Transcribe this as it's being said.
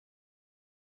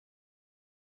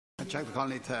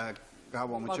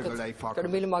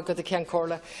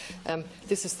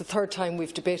This is the third time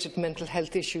we've debated mental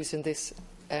health issues in this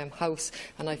House,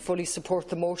 and I fully support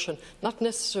the motion, not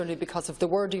necessarily because of the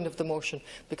wording of the motion,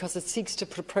 because it seeks to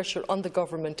put pressure on the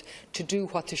government to do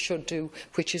what they should do,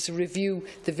 which is review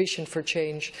the vision for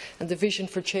change. And the vision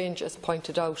for change, as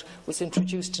pointed out, was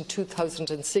introduced in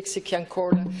 2006 at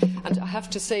Ciancórla, and I have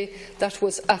to say that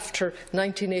was after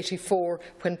 1984,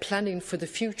 when Planning for the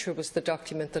Future was the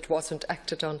document that wasn't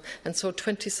acted on. And so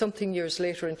 20-something years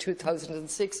later, in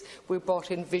 2006, we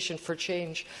brought in Vision for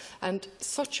Change. And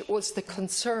such was the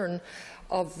concern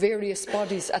of various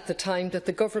bodies at the time that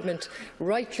the government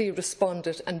rightly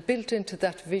responded and built into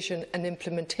that vision an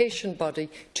implementation body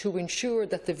to ensure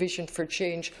that the vision for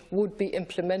change would be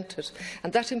implemented.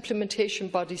 And that implementation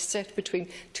body set between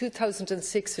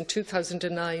 2006 and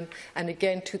 2009 and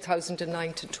again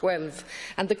 2009 to 12.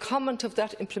 And the comment of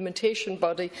that implementation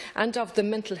body and of the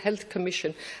Mental Health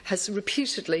Commission has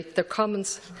repeatedly, their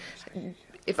comments,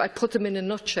 if I put them in a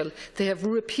nutshell, they have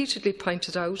repeatedly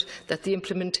pointed out that the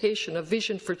implementation of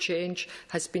Vision for Change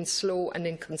has been slow and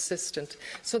inconsistent.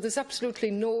 So there's absolutely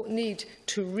no need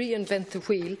to reinvent the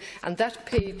wheel, and that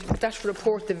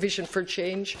report, the Vision for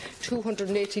Change,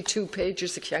 282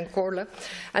 pages of Ciancórla,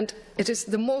 and it is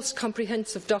the most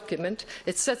comprehensive document.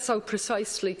 It sets out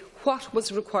precisely what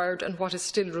was required and what is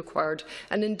still required.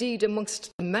 And indeed,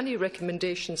 amongst many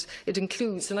recommendations, it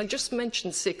includes, and I'll just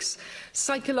mention 6,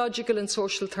 psychological and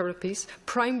social therapies,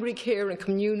 primary care and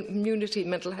community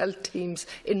mental health teams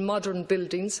in modern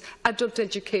buildings, adult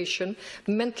education,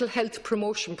 mental health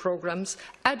promotion programmes,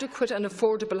 adequate and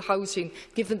affordable housing,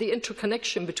 given the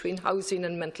interconnection between housing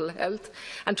and mental health,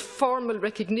 and formal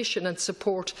recognition and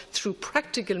support through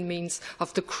practical means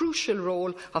of the crucial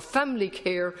role of family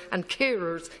care and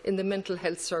carers in the mental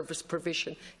health service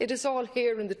provision. It is all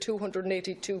here in the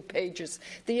 282 pages.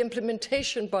 The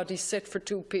implementation body set for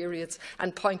 2 periods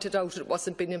and pointed out it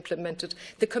wasn't being implemented.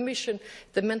 The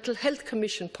Mental Health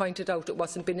Commission pointed out it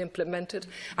wasn't being implemented,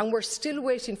 and we're still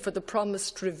waiting for the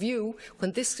promised review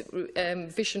when this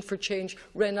Vision for Change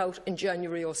ran out in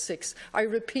January 2006. I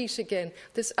repeat again,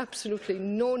 there's absolutely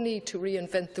no need to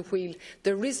reinvent the wheel.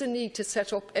 There is a need to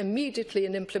set up immediately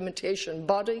an implementation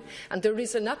body, and there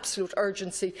is an absolute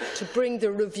urgency to bring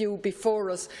the review before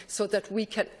us so that we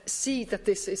can see that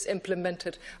this is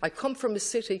implemented. I come from a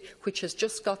city which has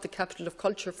just got the Capital of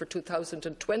Culture for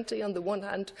 2020 on the one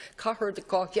hand,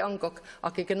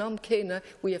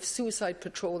 we have suicide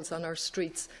patrols on our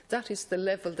streets. That is the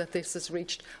level that this has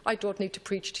reached. I don't need to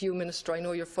preach to you, Minister, I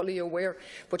know you're fully aware,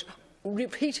 but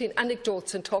repeating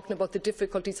anecdotes and talking about the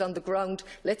difficulties on the ground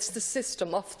lets the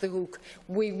system off the hook.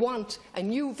 We want a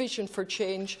new vision for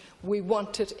change, we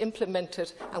want it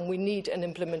implemented, and we need an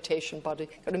implementation body.